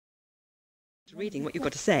Reading what you've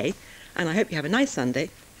got to say, and I hope you have a nice Sunday.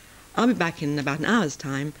 I'll be back in about an hour's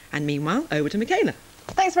time, and meanwhile, over to Michaela.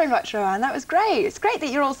 Thanks very much, Rowan. That was great. It's great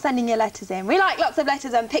that you're all sending your letters in. We like lots of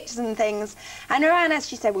letters and pictures and things. And Rowan, as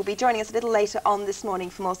she said, will be joining us a little later on this morning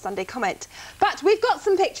for more Sunday Comment. But we've got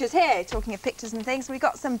some pictures here. Talking of pictures and things, we've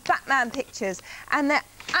got some Batman pictures, and they're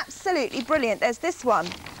absolutely brilliant. There's this one.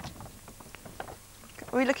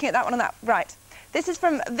 Are we looking at that one on that? Right. This is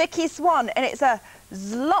from Vicky Swan, and it's a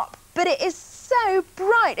Zlop, but it is so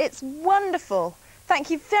bright. It's wonderful. Thank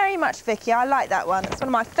you very much, Vicky. I like that one. It's one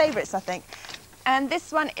of my favourites, I think. And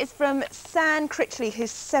this one is from San Critchley,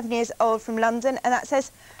 who's 7 years old, from London, and that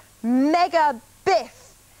says Mega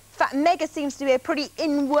Biff. In fact, mega seems to be a pretty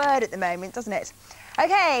in word at the moment, doesn't it?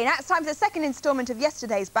 OK, now it's time for the second instalment of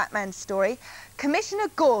yesterday's Batman story. Commissioner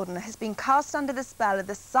Gordon has been cast under the spell of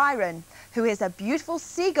the Siren, who is a beautiful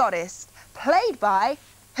sea goddess, played by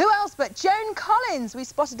who else but Joan Collins? We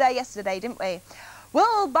spotted her yesterday, didn't we?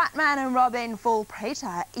 Will Batman and Robin fall prey to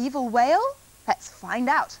her evil whale? Let's find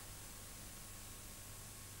out.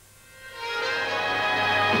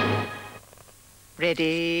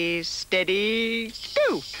 Ready, steady,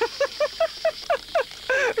 go!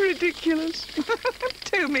 Ridiculous.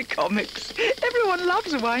 Tomy Comics. Everyone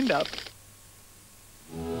loves a wind-up.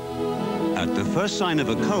 At the first sign of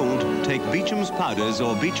a cold, take Beecham's powders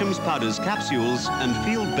or Beecham's powders capsules and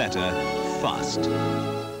feel better fast.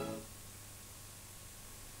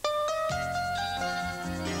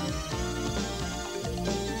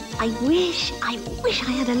 I wish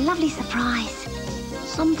I had a lovely surprise.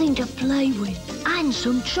 Something to play with and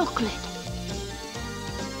some chocolate.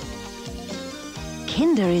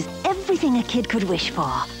 Kinder is everything a kid could wish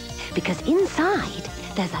for, because inside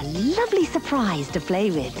there's a lovely surprise to play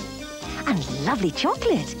with. And lovely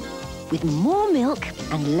chocolate, with more milk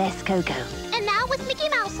and less cocoa. And now with Mickey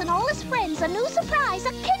Mouse and all his friends, a new surprise,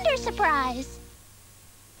 a Kinder surprise.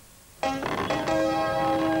 Hey,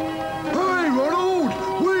 Ronald!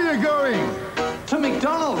 Where are you going? To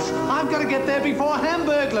McDonald's. I've got to get there before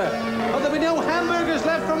Hamburglar. Or there'll be no hamburgers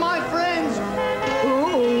left for my friends.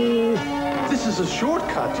 Uh-oh. This is a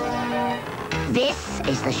shortcut. This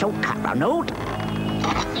is the shortcut, Ronald.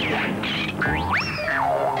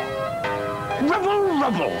 Rubble,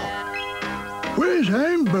 rubble. Where's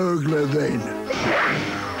Hamburglar, then?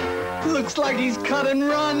 Looks like he's cut and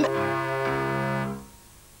run.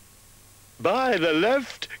 By the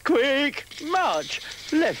left, quick, march.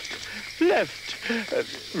 Left,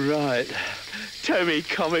 left, right. Tomy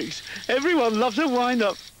Comics. Everyone loves a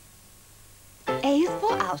wind-up. A is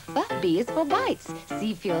for alpha, B is for bites.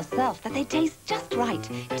 See for yourself that they taste just right.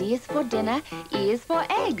 D is for dinner, E is for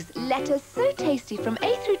eggs. Letters so tasty from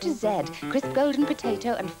A through to Z. Crisp golden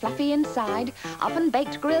potato and fluffy inside. Oven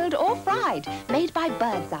baked, grilled or fried. Made by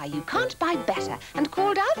Bird's Eye, you can't buy better. And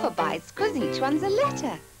called alpha bites, 'cause each one's a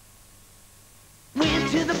letter.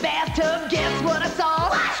 Went to the bathtub, guess what I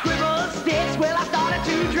saw? Scribble sticks, well I started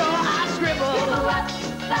to draw. I scribbled.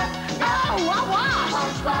 Oh, I washed.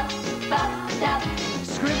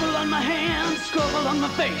 Scribble on my hands, scribble on my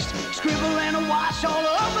face. Scribble and a wash all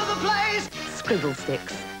over the place. Scribble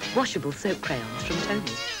Stix, washable soap crayons from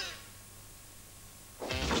Tomy.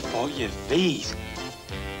 Oh, yeah, these.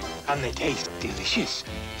 And they taste delicious.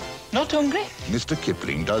 Not hungry? Mr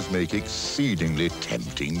Kipling does make exceedingly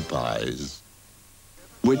tempting pies.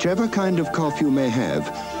 Whichever kind of cough you may have,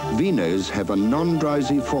 Vinos have a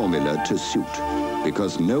non-drowsy formula to suit,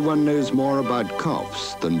 because no one knows more about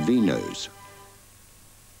coughs than Vinos.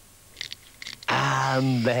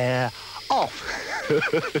 And they're off.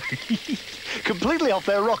 Completely off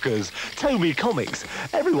their rockers. Tomy Comics.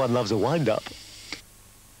 Everyone loves a wind-up.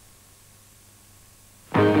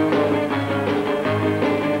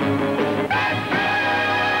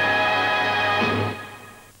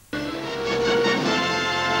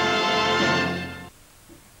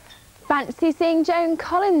 Fancy seeing Joan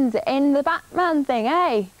Collins in the Batman thing,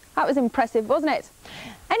 eh? That was impressive, wasn't it?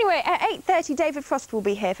 Anyway, at 8:30, David Frost will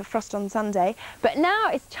be here for Frost on Sunday. But now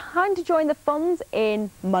it's time to join the Fonz in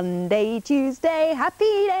Monday, Tuesday,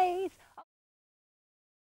 Happy Days.